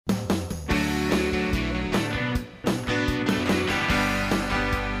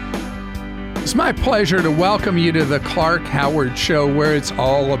It's my pleasure to welcome you to the Clark Howard Show, where it's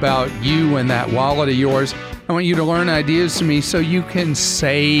all about you and that wallet of yours. I want you to learn ideas from me so you can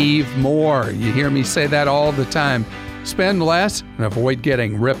save more. You hear me say that all the time. Spend less and avoid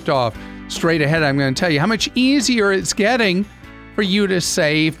getting ripped off. Straight ahead, I'm going to tell you how much easier it's getting for you to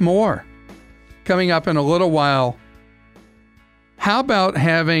save more. Coming up in a little while, how about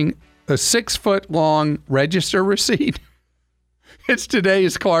having a 6-foot-long register receipt? It's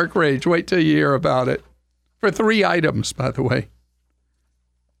today's Clark Rage. Wait till you hear about it. For 3 items, by the way.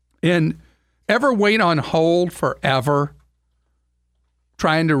 And ever wait on hold forever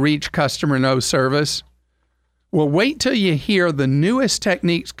trying to reach customer no service? Well, wait till you hear the newest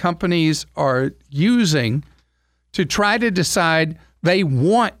techniques companies are using to try to decide they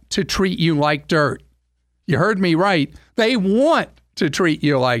want to treat you like dirt. You heard me right. They want to treat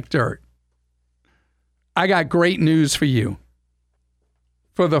you like dirt. I got great news for you.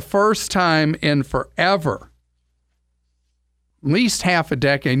 For the first time in forever, at least half a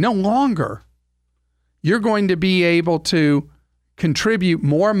decade, no longer, you're going to be able to contribute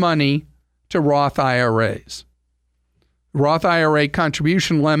more money to Roth IRAs. Roth IRA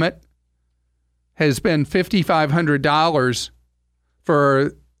contribution limit has been $5,500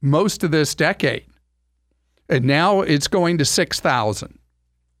 for most of this decade. And now it's going to $6,000.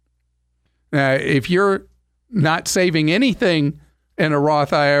 If you're not saving anything in a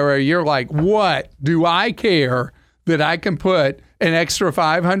Roth IRA, you're like, what do I care that I can put an extra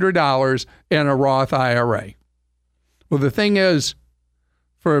 $500 in a Roth IRA? Well, the thing is,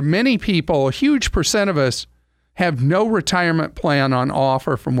 for many people, a huge percent of us have no retirement plan on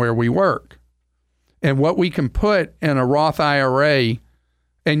offer from where we work. And what we can put in a Roth IRA,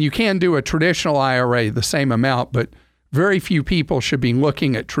 and you can do a traditional IRA the same amount, but very few people should be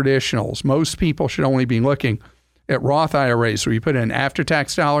looking at traditionals. Most people should only be looking at Roth IRAs where you put in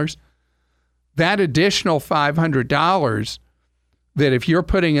after-tax dollars. That additional $500 that if you're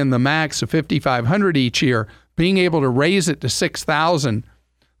putting in the max of $5,500 each year, being able to raise it to $6,000,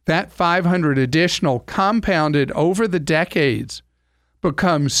 that $500 additional compounded over the decades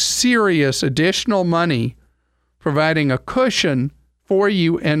becomes serious additional money, providing a cushion for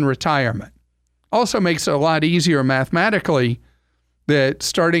you in retirement. Also makes it a lot easier mathematically that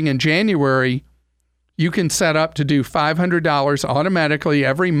starting in January, you can set up to do $500 automatically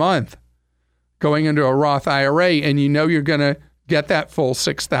every month going into a Roth IRA, and you know you're going to get that full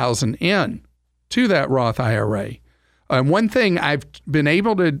 $6,000 in to that Roth IRA. And one thing I've been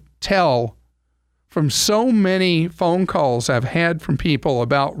able to tell from so many phone calls I've had from people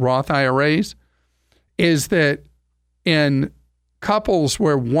about Roth IRAs is that in couples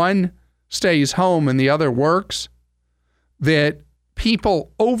where one stays home and the other works, that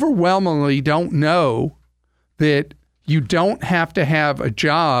people overwhelmingly don't know that you don't have to have a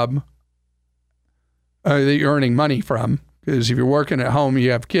job that you're earning money from, because if you're working at home, you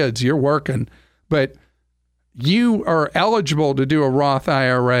have kids, you're working, but you are eligible to do a Roth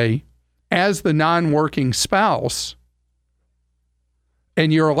IRA as the non-working spouse,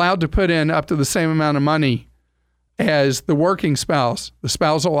 and you're allowed to put in up to the same amount of money as the working spouse, the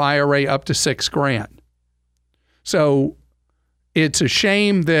spousal IRA up to $6,000. So it's a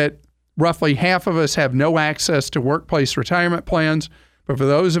shame that roughly half of us have no access to workplace retirement plans, but for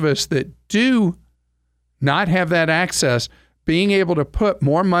those of us that do not have that access, being able to put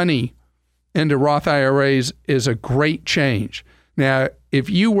more money into Roth IRAs is a great change. Now, if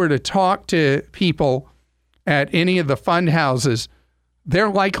you were to talk to people at any of the fund houses, they're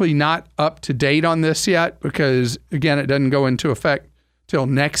likely not up to date on this yet because, again, it doesn't go into effect till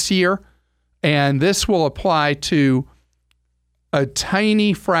next year. And this will apply to a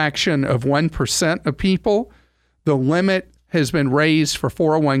tiny fraction of 1% of people. The limit has been raised for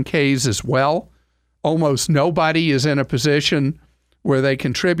 401ks as well. Almost nobody is in a position where they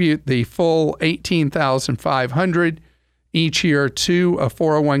contribute the full $18,500 each year to a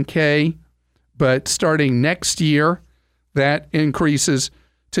 401k, but starting next year, that increases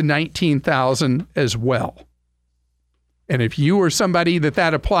to $19,000 as well. And if you are somebody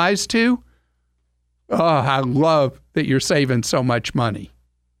that applies to, I love that you're saving so much money.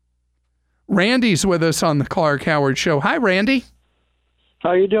 Randy's with us on the Clark Howard Show. Hi, Randy.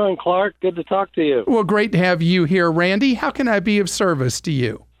 How you doing, Clark? Good to talk to you. Well, great to have you here, Randy. How can I be of service to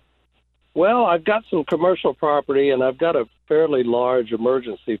you? Well, I've got some commercial property, and I've got a fairly large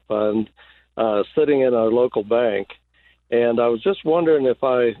emergency fund sitting in our local bank. And I was just wondering if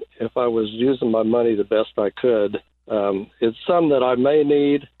I was using my money the best I could. It's some that I may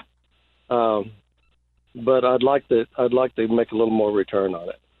need, but I'd like to make a little more return on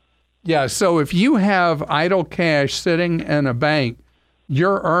it. Yeah. So if you have idle cash sitting in a bank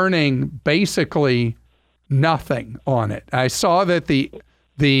you're earning basically nothing on it. I saw that the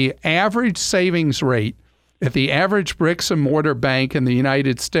average savings rate at the average bricks and mortar bank in the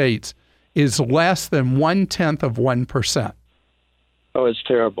United States is less than 0.1%. Oh, it's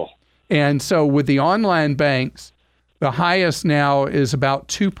terrible. And so with the online banks, the highest now is about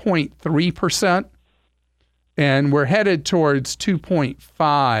 2.3%, and we're headed towards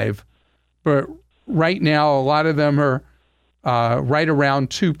 2.5%. But right now, a lot of them are right around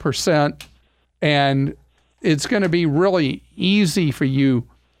 2%, and it's going to be really easy for you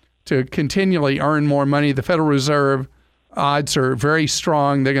to continually earn more money. The Federal Reserve odds are very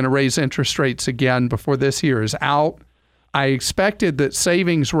strong. They're going to raise interest rates again before this year is out. I expected that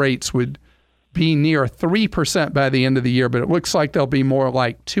savings rates would be near 3% by the end of the year, but it looks like they'll be more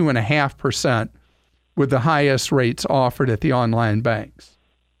like 2.5% with the highest rates offered at the online banks.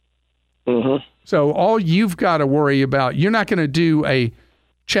 Mm-hmm. So all you've got to worry about, you're not going to do a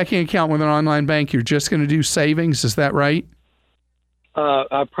checking account with an online bank. You're just going to do savings. Is that right?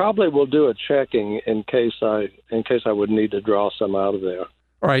 I probably will do a checking in case I would need to draw some out of there.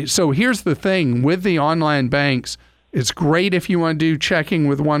 All right. So here's the thing with the online banks. It's great if you want to do checking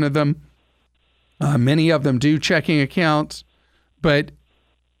with one of them. Many of them do checking accounts. But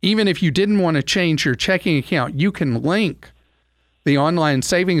even if you didn't want to change your checking account, you can link the online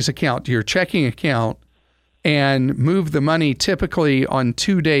savings account to your checking account and move the money typically on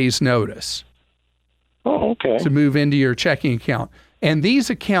 2 days' notice. Oh, okay. To move into your checking account. And these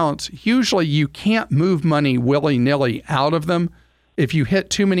accounts, usually you can't move money willy-nilly out of them. If you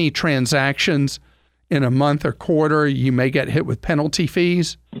hit too many transactions in a month or quarter, you may get hit with penalty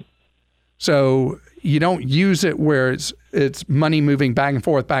fees. So you don't use it where it's money moving back and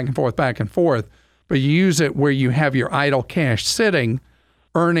forth, back and forth, back and forth, but you use it where you have your idle cash sitting,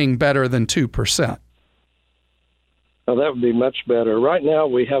 earning better than 2%. Oh, that would be much better. Right now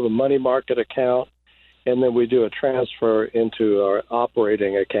we have a money market account, and then we do a transfer into our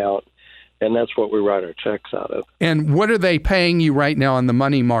operating account, and that's what we write our checks out of. And what are they paying you right now on the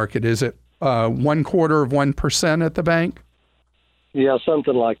money market? Is it 0.25% at the bank? Yeah,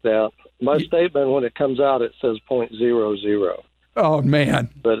 something like that. My statement, when it comes out, it says 0.00. Oh, man.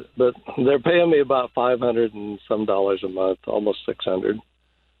 But they're paying me about $500 and some a month, almost $600.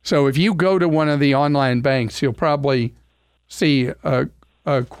 So if you go to one of the online banks, you'll probably see a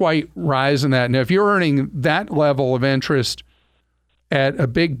quite rise in that. Now, if you're earning that level of interest at a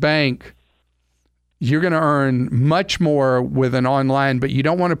big bank, you're going to earn much more with an online, but you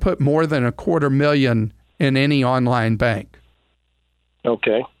don't want to put more than $250,000 in any online bank.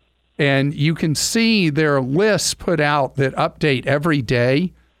 Okay. And you can see there are lists put out that update every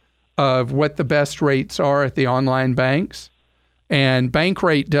day of what the best rates are at the online banks. And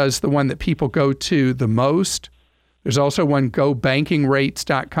Bankrate does the one that people go to the most. There's also one,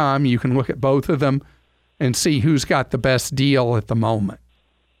 gobankingrates.com. You can look at both of them and see who's got the best deal at the moment.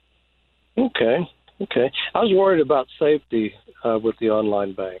 Okay. I was worried about safety with the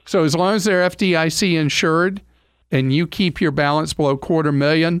online bank. So as long as they're FDIC insured and you keep your balance below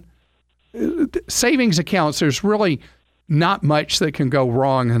 $250,000, savings accounts, there's really not much that can go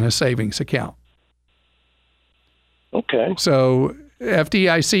wrong in a savings account. Okay. So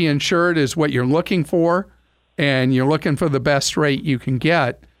FDIC insured is what you're looking for, and you're looking for the best rate you can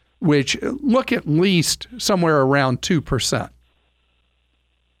get, which look at least somewhere around 2%.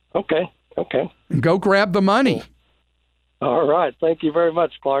 Okay. And go grab the money. All right. Thank you very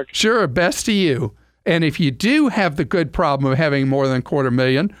much, Clark. Sure. Best to you. And if you do have the good problem of having more than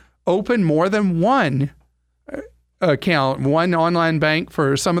 $250,000, open more than one account, one online bank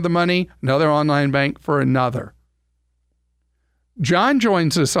for some of the money, another online bank for another. John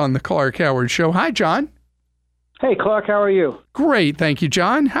joins us on the Clark Howard Show. Hi, John. Hey, Clark, how are you? Great, thank you,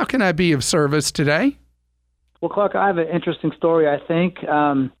 John. How can I be of service today? Well, Clark, I have an interesting story, I think.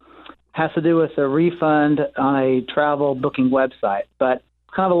 Has to do with a refund on a travel booking website. But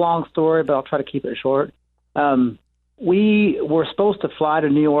it's kind of a long story, but I'll try to keep it short. We were supposed to fly to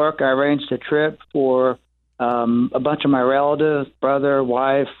New York. I arranged a trip for a bunch of my relatives, brother,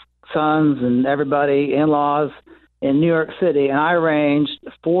 wife, sons, and everybody, in-laws in New York City. And I arranged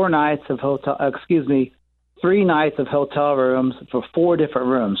 3 nights of hotel rooms for 4 different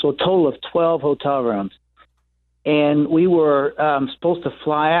rooms, so a total of 12 hotel rooms. And we were supposed to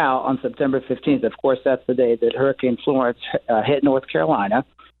fly out on September 15th. Of course, that's the day that Hurricane Florence hit North Carolina.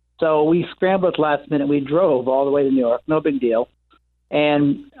 So we scrambled last minute. We drove all the way to New York. No big deal.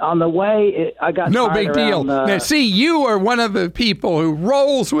 And on the way, I got no big deal. Now, see, you are one of the people who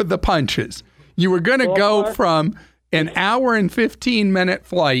rolls with the punches. You were going to go from an hour and 15-minute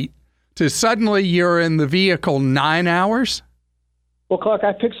flight to suddenly you're in the vehicle 9 hours? Well, Clark,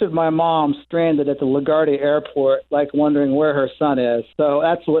 I pictured my mom stranded at the LaGuardia airport, like wondering where her son is. So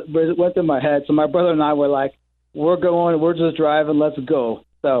that's what went through my head. So my brother and I were like, we're just driving, let's go.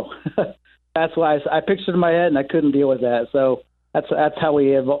 So that's why I pictured it in my head, and I couldn't deal with that. So that's how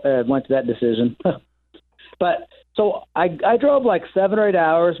we went to that decision. But so I drove like 7 or 8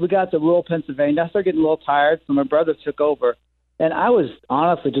 hours. We got to rural Pennsylvania. I started getting a little tired, so my brother took over. And I was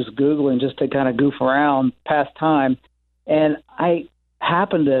honestly just Googling just to kind of goof around past time. And I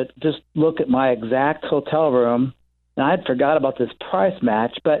happened to just look at my exact hotel room, and I'd forgot about this price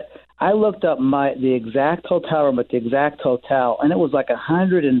match, but I looked up the exact hotel room at the exact hotel, and it was like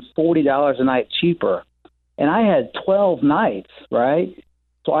 $140 a night cheaper. And I had 12 nights, right?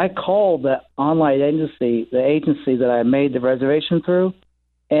 So I called the online agency, the agency that I made the reservation through,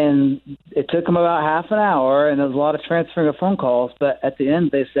 and it took them about half an hour, and there was a lot of transferring of phone calls, but at the end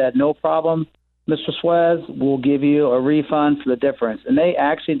they said, no problem, Mr. Suez, we'll give you a refund for the difference. And they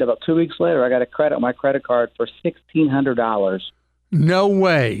actually, about 2 weeks later, I got a credit on my credit card for $1,600. No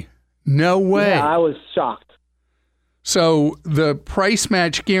way. No way. Yeah, I was shocked. So the price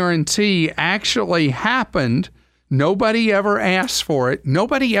match guarantee actually happened. Nobody ever asks for it.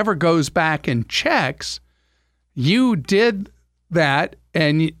 Nobody ever goes back and checks. You did that,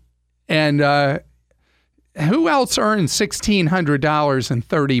 and who else earned $1,600 in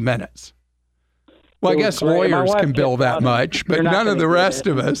 30 minutes? Well, I guess lawyers can bill that much, but none of the rest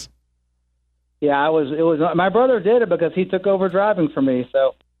of us. Yeah, it was my brother did it because he took over driving for me.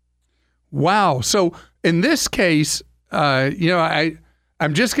 So, wow. So in this case, I'm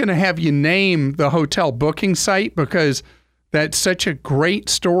just going to have you name the hotel booking site because that's such a great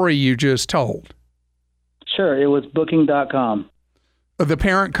story you just told. Sure, it was Booking.com. The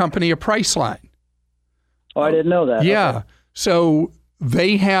parent company of Priceline. Oh, I didn't know that. Yeah. Okay. So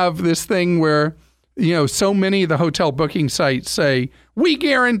they have this thing where, so many of the hotel booking sites say, we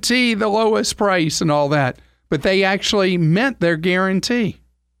guarantee the lowest price and all that, but they actually meant their guarantee.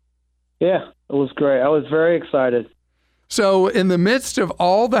 Yeah, it was great. I was very excited. So in the midst of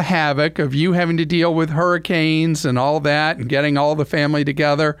all the havoc of you having to deal with hurricanes and all that and getting all the family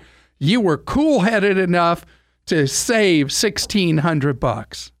together, you were cool-headed enough to save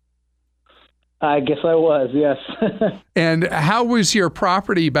 $1,600. I guess I was, yes. And how was your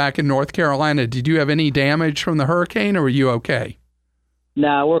property back in North Carolina? Did you have any damage from the hurricane, or were you okay?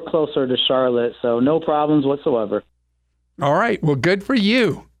 No, we're closer to Charlotte, so no problems whatsoever. All right. Well, good for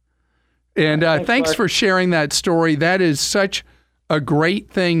you. And thanks for sharing that story. That is such a great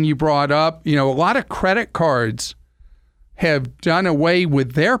thing you brought up. A lot of credit cards have done away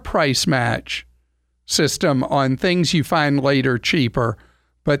with their price match system on things you find later cheaper.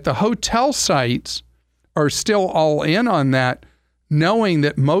 But the hotel sites are still all in on that, knowing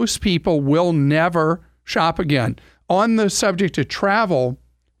that most people will never shop again. On the subject of travel,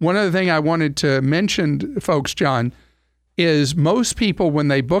 one other thing I wanted to mention, folks, John, is most people, when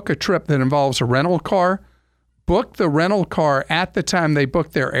they book a trip that involves a rental car, book the rental car at the time they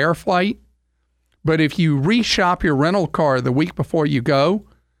book their air flight. But if you reshop your rental car the week before you go,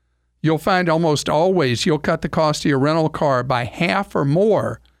 you'll find almost always you'll cut the cost of your rental car by half or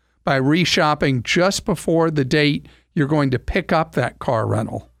more by reshopping just before the date you're going to pick up that car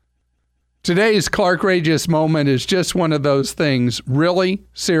rental. Today's Clarkrageous moment is just one of those things. Really,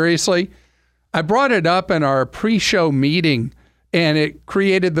 seriously, I brought it up in our pre-show meeting, and it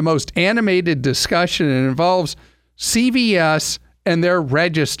created the most animated discussion. It involves CVS and their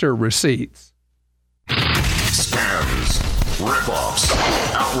register receipts. Scams, ripoffs,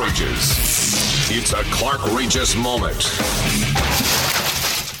 outrages. It's a Clarkrageous moment.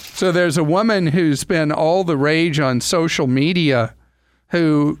 So there's a woman who's been all the rage on social media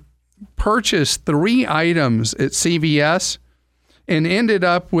who purchased 3 items at CVS and ended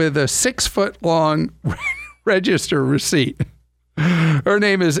up with a 6-foot-long register receipt. Her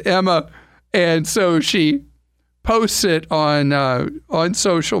name is Emma, and so she posts it on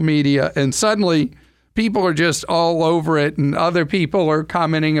social media, and suddenly people are just all over it, and other people are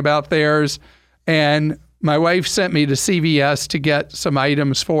commenting about theirs. And my wife sent me to CVS to get some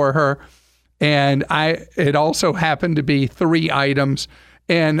items for her, and it also happened to be 3 items,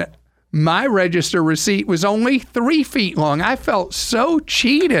 and my register receipt was only 3 feet long. I felt so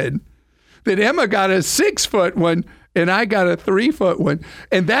cheated that Emma got a 6-foot one and I got a 3-foot one.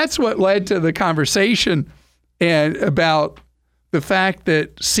 And that's what led to the conversation and about the fact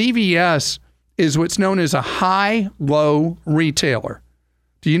that CVS is what's known as a high-low retailer.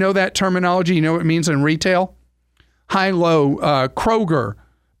 Do you know that terminology? You know what it means in retail? High-low. Kroger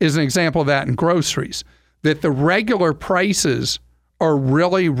is an example of that in groceries, that the regular prices are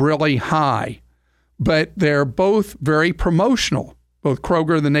really, really high, but they're both very promotional. both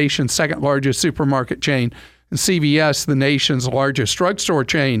Kroger, the nation's second largest supermarket chain, and CVS, the nation's largest drugstore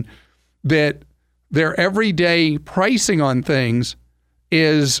chain, that their everyday pricing on things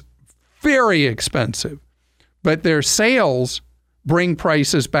is very expensive, but their sales bring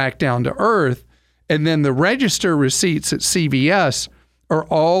prices back down to earth. And then the register receipts at CVS are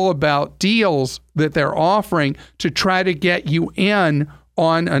all about deals that they're offering to try to get you in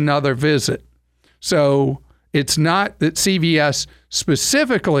on another visit. So it's not that CVS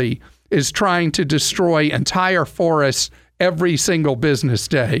specifically is trying to destroy entire forests every single business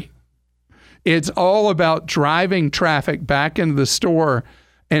day. It's all about driving traffic back into the store.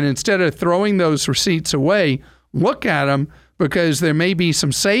 And instead of throwing those receipts away, look at them, because there may be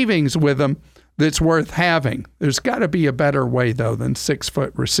some savings with them that's worth having. There's got to be a better way, though, than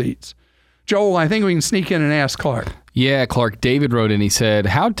 6-foot receipts. Joel, I think we can sneak in and ask Clark. Yeah, Clark, David wrote in, he said,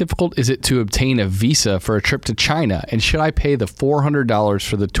 how difficult is it to obtain a visa for a trip to China? And should I pay the $400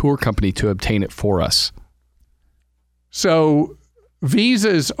 for the tour company to obtain it for us? So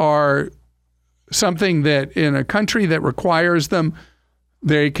visas are something that in a country that requires them,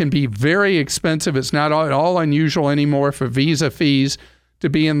 they can be very expensive. It's not at all unusual anymore for visa fees to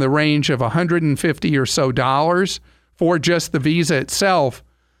be in the range of $150 or so for just the visa itself.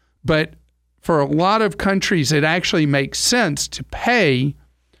 But for a lot of countries, it actually makes sense to pay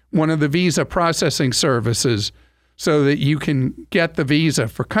one of the visa processing services so that you can get the visa.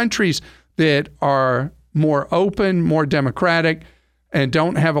 For countries that are more open, more democratic, and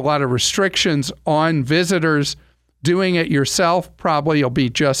don't have a lot of restrictions on visitors, doing it yourself probably you'll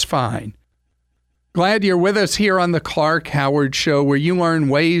be just fine. Glad you're with us here on the Clark Howard Show, where you learn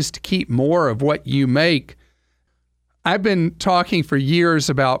ways to keep more of what you make. I've been talking for years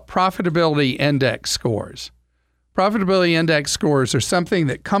about profitability index scores. Profitability index scores are something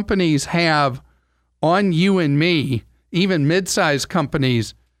that companies have on you and me. Even mid-sized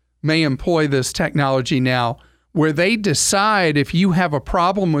companies may employ this technology now, where they decide if you have a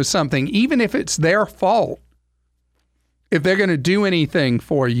problem with something, even if it's their fault, if they're going to do anything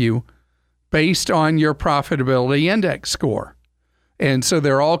for you based on your profitability index score. And so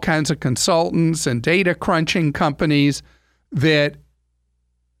there are all kinds of consultants and data crunching companies that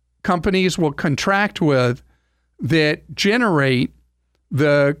companies will contract with that generate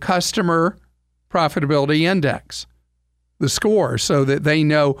the customer profitability index, the score, so that they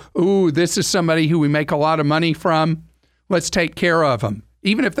know, ooh, this is somebody who we make a lot of money from. Let's take care of them.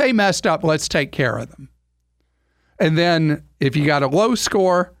 Even if they messed up, let's take care of them. And then if you got a low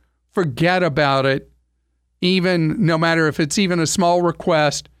score, forget about it. Even no matter if it's even a small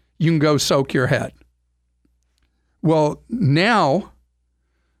request, you can go soak your head. Well, now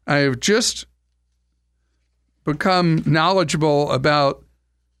I have just become knowledgeable about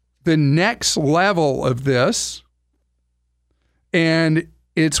the next level of this, and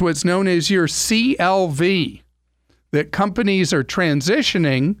it's what's known as your CLV, that companies are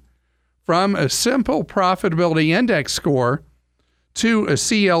transitioning from a simple profitability index score to a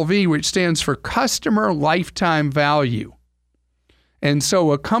CLV, which stands for customer lifetime value. And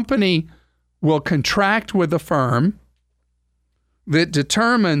so a company will contract with a firm that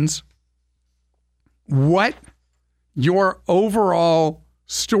determines what your overall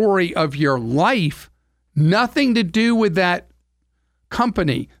story of your life, nothing to do with that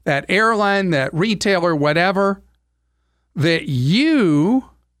company, that airline, that retailer, whatever, that you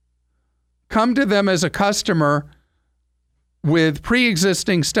come to them as a customer with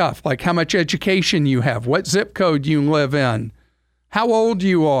pre-existing stuff, like how much education you have, what zip code you live in, how old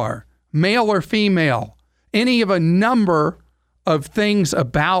you are, male or female, any of a number of things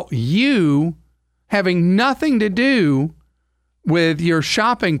about you having nothing to do with your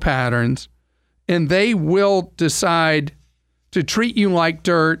shopping patterns, and they will decide to treat you like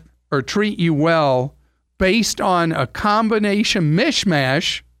dirt or treat you well based on a combination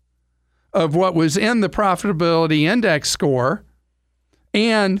mishmash of what was in the profitability index score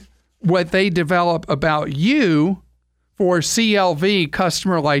and what they develop about you for CLV,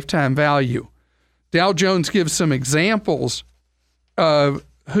 customer lifetime value. Dow Jones gives some examples of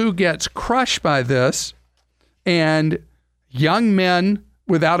who gets crushed by this, and young men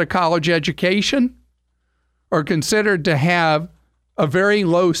without a college education are considered to have a very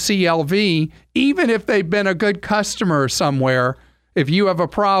low CLV, even if they've been a good customer somewhere. If you have a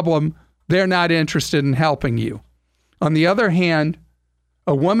problem, they're not interested in helping you. On the other hand,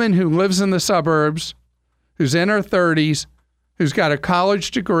 a woman who lives in the suburbs, who's in her 30s, who's got a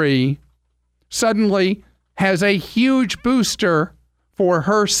college degree, suddenly has a huge booster for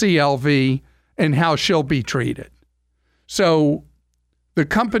her CLV and how she'll be treated. So the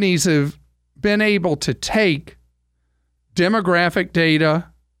companies have been able to take demographic data,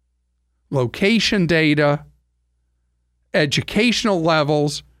 location data, educational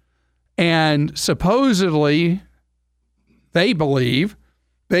levels, and supposedly they believe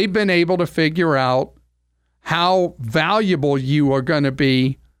they've been able to figure out how valuable you are going to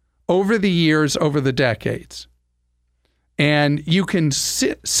be over the years, over the decades. And you can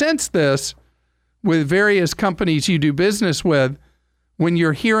sense this with various companies you do business with when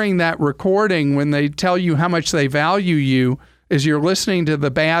you're hearing that recording, when they tell you how much they value you, as you're listening to the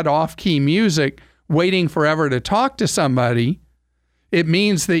bad off-key music, waiting forever to talk to somebody. It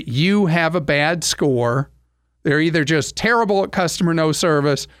means that you have a bad score. They're either just terrible at customer no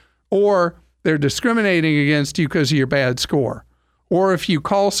service, or they're discriminating against you because of your bad score. Or if you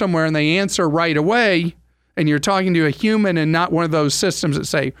call somewhere and they answer right away and you're talking to a human and not one of those systems that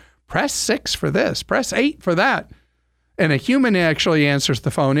say, press 6 for this, press 8 for that, and a human actually answers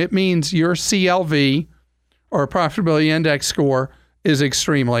the phone, it means your CLV or profitability index score is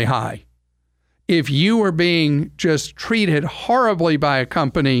extremely high. If you are being just treated horribly by a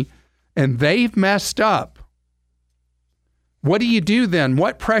company and they've messed up, what do you do then?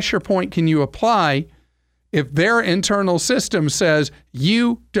 What pressure point can you apply if their internal system says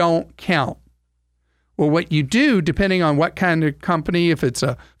you don't count? Well, what you do, depending on what kind of company, if it's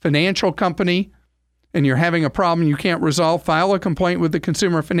a financial company and you're having a problem you can't resolve, file a complaint with the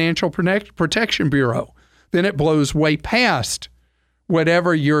Consumer Financial Protection Bureau. Then it blows way past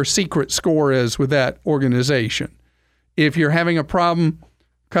whatever your secret score is with that organization. If you're having a problem,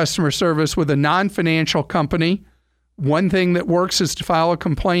 customer service with a non-financial company, one thing that works is to file a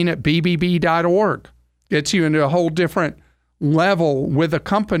complaint at bbb.org. Gets you into a whole different level with a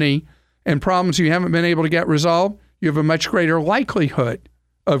company, and problems you haven't been able to get resolved, you have a much greater likelihood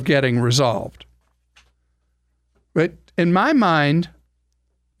of getting resolved. But in my mind,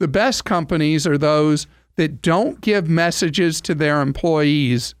 the best companies are those that don't give messages to their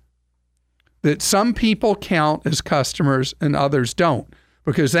employees that some people count as customers and others don't,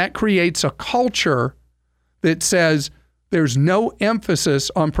 because that creates a culture that says there's no emphasis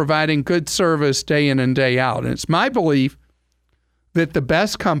on providing good service day in and day out. And it's my belief that the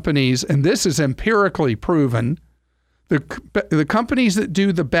best companies, and this is empirically proven, the companies that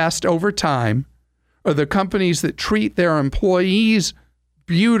do the best over time are the companies that treat their employees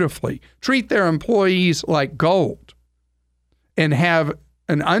beautifully, treat their employees like gold, and have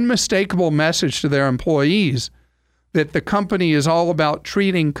an unmistakable message to their employees that the company is all about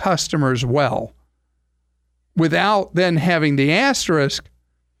treating customers well, without then having the asterisk,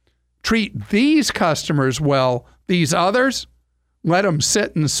 treat these customers well, these others, let them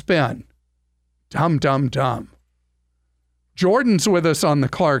sit and spin. Dumb, dumb, dumb. Jordan's with us on the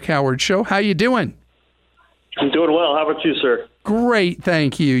Clark Howard Show. How you doing? I'm doing well. How about you, sir? Great,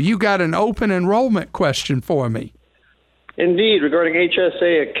 thank you. You got an open enrollment question for me. Indeed, regarding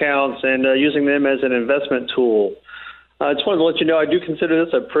HSA accounts and using them as an investment tool. I just wanted to let you know I do consider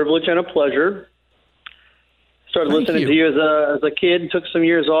this a privilege and a pleasure. Started listening to you as a kid, took some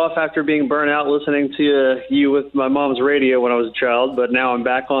years off after being burnt out listening to you with my mom's radio when I was a child, but now I'm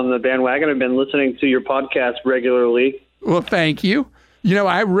back on the bandwagon. I've been listening to your podcast regularly. Well, thank you. You know,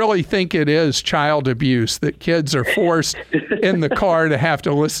 I really think it is child abuse that kids are forced in the car to have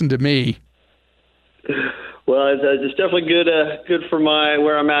to listen to me. Well, it's definitely good for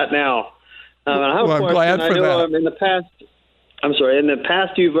where I'm at now. I have a question. I'm glad for that. In the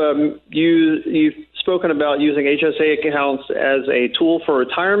past, you've spoken about using HSA accounts as a tool for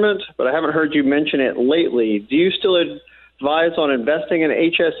retirement, but I haven't heard you mention it lately. Do you still advise on investing in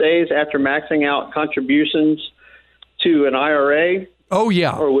HSAs after maxing out contributions to an IRA? Oh,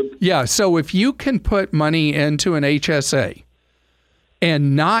 yeah. Yeah. So if you can put money into an HSA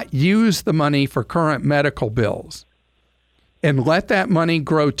and not use the money for current medical bills and let that money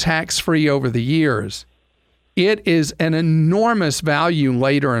grow tax-free over the years, it is an enormous value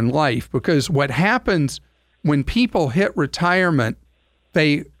later in life, because what happens when people hit retirement,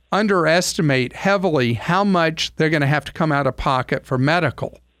 they underestimate heavily how much they're going to have to come out of pocket for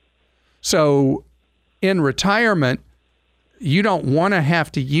medical. So in retirement, you don't want to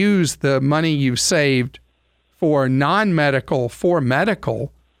have to use the money you've saved for non-medical for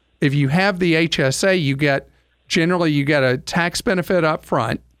medical. If you have the HSA, you get a tax benefit up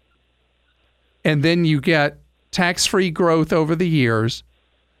front, and then you get tax-free growth over the years,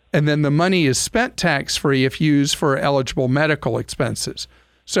 and then the money is spent tax-free if used for eligible medical expenses.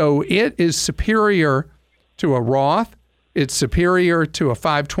 So it is superior to a Roth. It's superior to a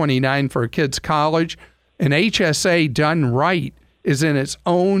 529 for a kid's college. An HSA done right is in its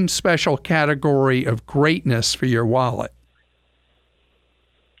own special category of greatness for your wallet.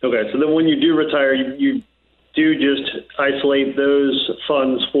 Okay, so then when you do retire, you do just isolate those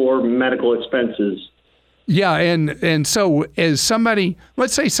funds for medical expenses. Yeah, and so as somebody,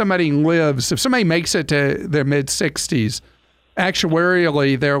 let's say somebody lives, if somebody makes it to their mid-60s,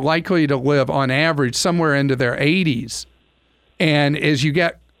 actuarially, they're likely to live on average somewhere into their 80s. And as you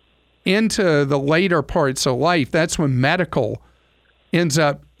get into the later parts of life, that's when medical ends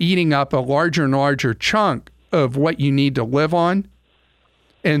up eating up a larger and larger chunk of what you need to live on.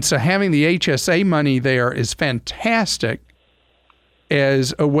 And so having the HSA money there is fantastic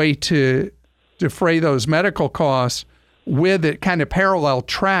as a way to defray those medical costs. With it kind of parallel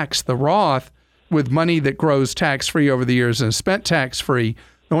tracks the Roth with money that grows tax-free over the years and is spent tax-free.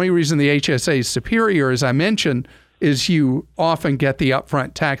 The only reason the HSA is superior, as I mentioned, is you often get the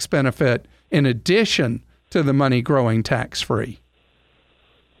upfront tax benefit in addition to the money growing tax-free.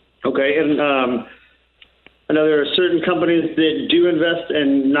 Okay, and I know there are certain companies that do invest,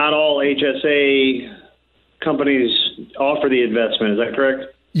 and not all HSA companies offer the investment. Is that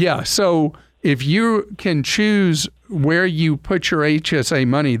correct? Yeah, so if you can choose where you put your HSA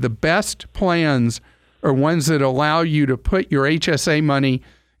money, the best plans are ones that allow you to put your HSA money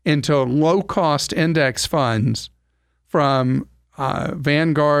into low-cost index funds from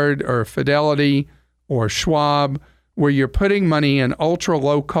Vanguard or Fidelity or Schwab, where you're putting money in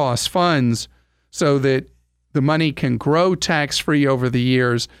ultra-low-cost funds so that the money can grow tax-free over the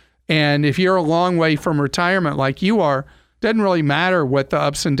years. And if you're a long way from retirement like you are, doesn't really matter what the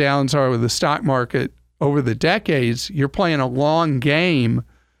ups and downs are with the stock market over the decades. You're playing a long game,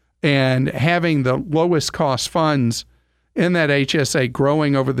 and having the lowest cost funds in that HSA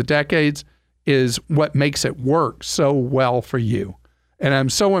growing over the decades is what makes it work so well for you. And I'm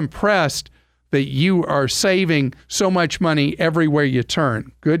so impressed that you are saving so much money everywhere you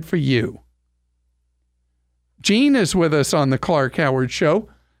turn. Good for you. Jean is with us on the Clark Howard Show.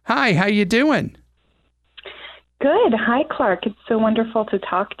 Hi, how you doing? Good. Hi, Clark. It's so wonderful to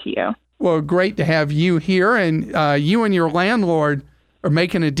talk to you. Well, great to have you here. And you and your landlord are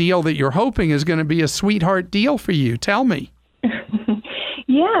making a deal that you're hoping is going to be a sweetheart deal for you. Tell me.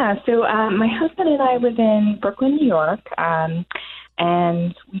 Yeah. So my husband and I live in Brooklyn, New York,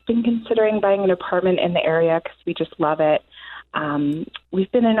 and we've been considering buying an apartment in the area because we just love it.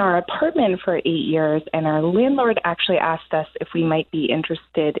 We've been in our apartment for 8 years, and our landlord actually asked us if we might be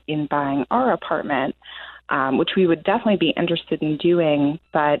interested in buying our apartment, which we would definitely be interested in doing.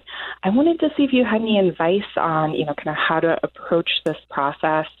 But I wanted to see if you had any advice on, kind of how to approach this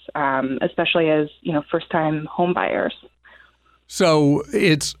process, especially as, first-time home buyers. So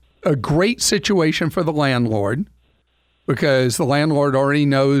it's a great situation for the landlord because the landlord already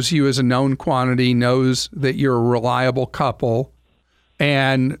knows you as a known quantity, knows that you're a reliable couple,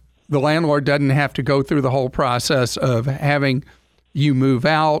 and the landlord doesn't have to go through the whole process of having you move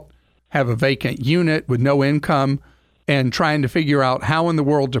out, have a vacant unit with no income, and trying to figure out how in the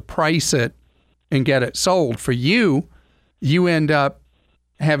world to price it and get it sold. For you, you end up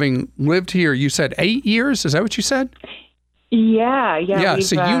having lived here, you said 8 years? Is that what you said? Yeah.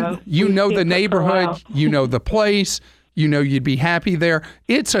 So you know the neighborhood, you know the place, you know you'd be happy there.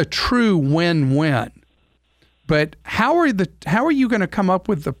 It's a true win-win. But how are you going to come up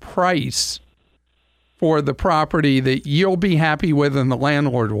with the price for the property that you'll be happy with and the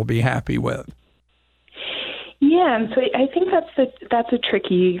landlord will be happy with? Yeah, and so I think that's the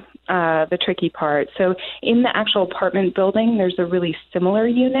tricky part. So in the actual apartment building, there's a really similar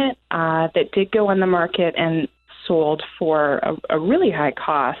unit that did go on the market and sold for a really high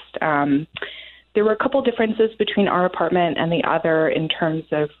cost. There were a couple differences between our apartment and the other in terms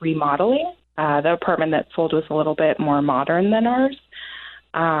of remodeling. The apartment that sold was a little bit more modern than ours.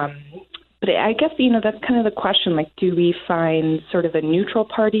 But I guess, that's kind of the question, like, do we find sort of a neutral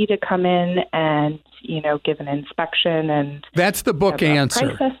party to come in and, give an inspection? And that's the book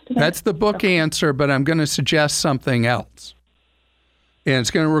answer. That's the book answer, but I'm going to suggest something else. And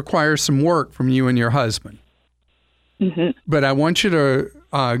it's going to require some work from you and your husband. Mm-hmm. But I want you to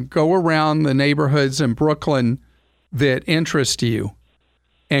go around the neighborhoods in Brooklyn that interest you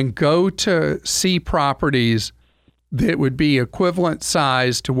and go to see properties that would be equivalent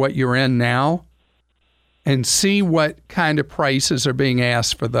size to what you're in now and see what kind of prices are being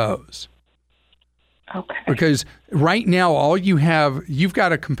asked for those. Okay. Because right now, you've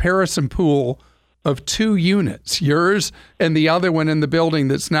got a comparison pool of 2 units, yours and the other one in the building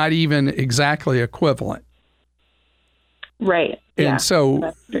that's not even exactly equivalent. Right. And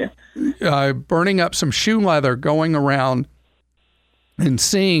so burning up some shoe leather, going around and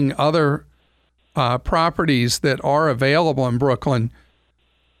seeing other properties that are available in Brooklyn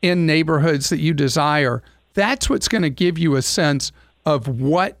in neighborhoods that you desire, that's what's going to give you a sense of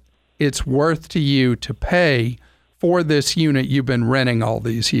what it's worth to you to pay for this unit you've been renting all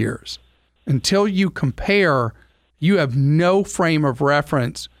these years. Until you compare, you have no frame of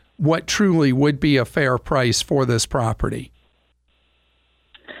reference what truly would be a fair price for this property.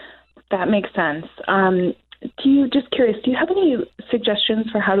 That makes sense. Just curious, do you have any suggestions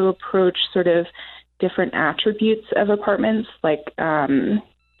for how to approach sort of different attributes of apartments? Like,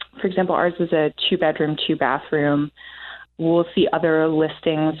 for example, ours is a 2-bedroom, 2-bathroom. We'll see other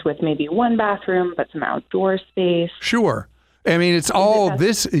listings with maybe 1 bathroom, but some outdoor space. Sure. I mean, it's all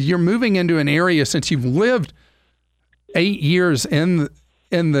this. You're moving into an area, since you've lived 8 years in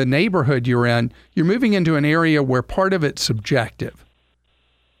the neighborhood you're in, you're moving into an area where part of it's subjective.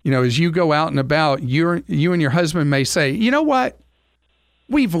 You know, as you go out and about, you and your husband may say, you know what?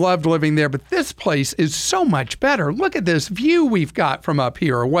 We've loved living there, but this place is so much better. Look at this view we've got from up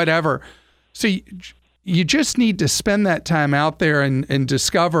here or whatever. So you just need to spend that time out there and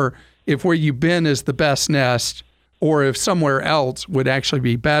discover if where you've been is the best nest or if somewhere else would actually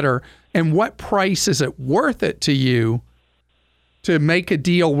be better. And what price is it worth it to you to make a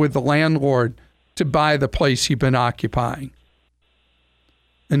deal with the landlord to buy the place you've been occupying?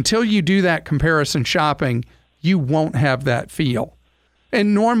 Until you do that comparison shopping, you won't have that feel.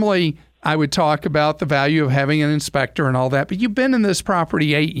 And normally I would talk about the value of having an inspector and all that, but you've been in this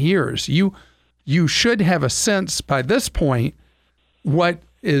property 8 years. You should have a sense by this point what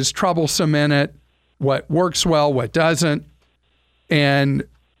is troublesome in it, what works well, what doesn't. And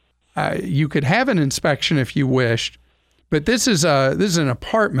you could have an inspection if you wished, but this is an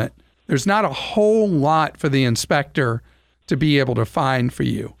apartment. There's not a whole lot for the inspector to be able to find for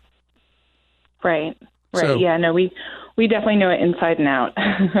you. Right. So, yeah, no, we definitely know it inside and out.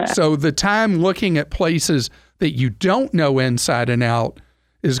 So the time looking at places that you don't know inside and out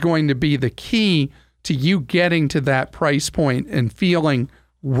is going to be the key to you getting to that price point and feeling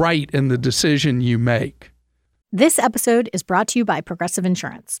right in the decision you make. This episode is brought to you by Progressive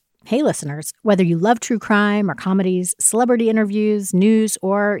Insurance. Hey, listeners, whether you love true crime or comedies, celebrity interviews, news,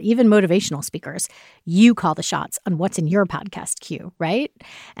 or even motivational speakers, you call the shots on what's in your podcast queue, right?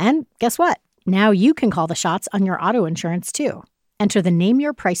 And guess what? Now you can call the shots on your auto insurance, too. Enter the Name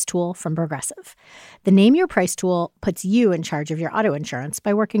Your Price tool from Progressive. The Name Your Price tool puts you in charge of your auto insurance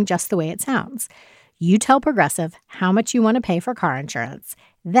by working just the way it sounds. You tell Progressive how much you want to pay for car insurance.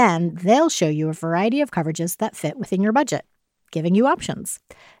 Then they'll show you a variety of coverages that fit within your budget, giving you options.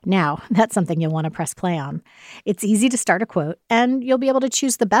 Now, that's something you'll want to press play on. It's easy to start a quote, and you'll be able to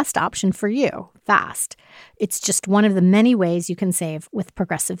choose the best option for you fast. It's just one of the many ways you can save with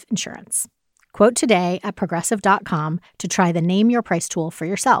Progressive Insurance. Quote today at Progressive.com to try the Name Your Price tool for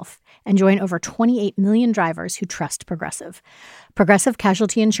yourself and join over 28 million drivers who trust Progressive. Progressive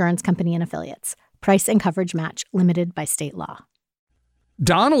Casualty Insurance Company and Affiliates. Price and coverage match limited by state law.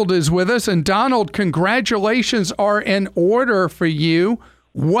 Donald is with us, and Donald, congratulations are in order for you.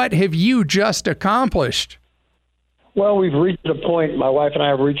 What have you just accomplished? Well, we've reached a point, my wife and I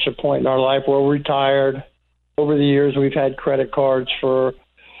have reached a point in our life where we're retired. Over the years, we've had credit cards for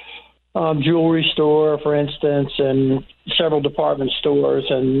jewelry store, for instance, and several department stores,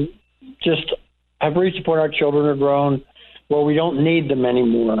 and just have reached a point our children are grown where we don't need them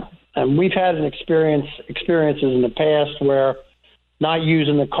anymore. And we've had experiences in the past where not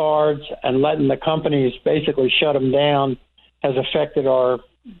using the cards and letting the companies basically shut them down has affected our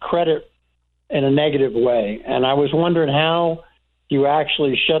credit in a negative way. And I was wondering how you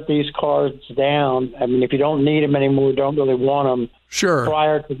actually shut these cards down. I mean, if you don't need them anymore, don't really want them. Sure.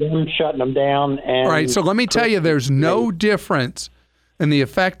 Prior to them shutting them down. And all right, so let me tell you, there's no difference in the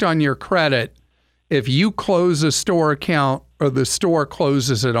effect on your credit if you close a store account or the store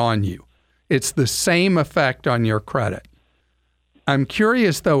closes it on you. It's the same effect on your credit. I'm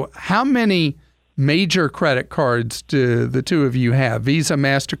curious, though, how many major credit cards do the two of you have? Visa,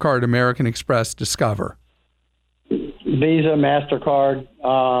 MasterCard, American Express, Discover? Visa, MasterCard,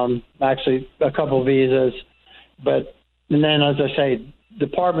 actually a couple Visas. And then, as I say,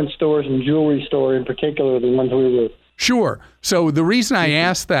 department stores and jewelry store in particular are the ones we were. Sure. So the reason I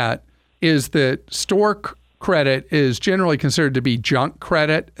ask that is that store credit is generally considered to be junk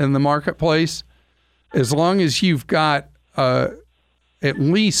credit in the marketplace. As long as you've got at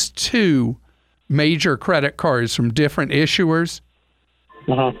least 2 major credit cards from different issuers,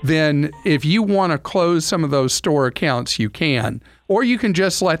 then if you want to close some of those store accounts, you can. Or you can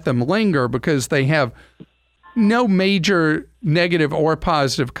just let them linger because they have no major negative or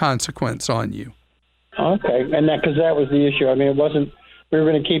positive consequence on you. Okay, and because that was the issue. I mean, it wasn't. We were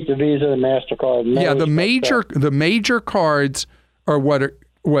going to keep the Visa and MasterCard. Yeah, the major cards are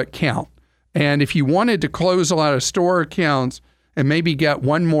what count. And if you wanted to close a lot of store accounts, and maybe get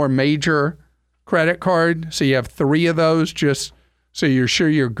one more major credit card so you have 3 of those just so you're sure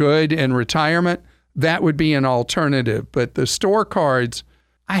you're good in retirement, that would be an alternative. But the store cards,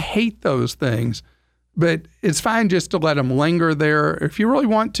 I hate those things. But it's fine just to let them linger there. If you really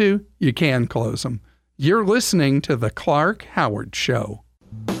want to, you can close them. You're listening to The Clark Howard Show.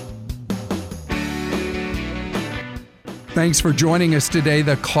 Thanks for joining us today.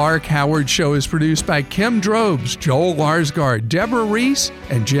 The Clark Howard Show is produced by Kim Drobes, Joel Larsgaard, Deborah Reese,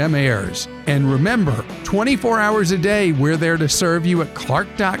 and Jim Ayers. And remember, 24 hours a day, we're there to serve you at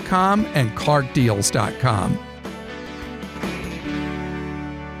clark.com and clarkdeals.com.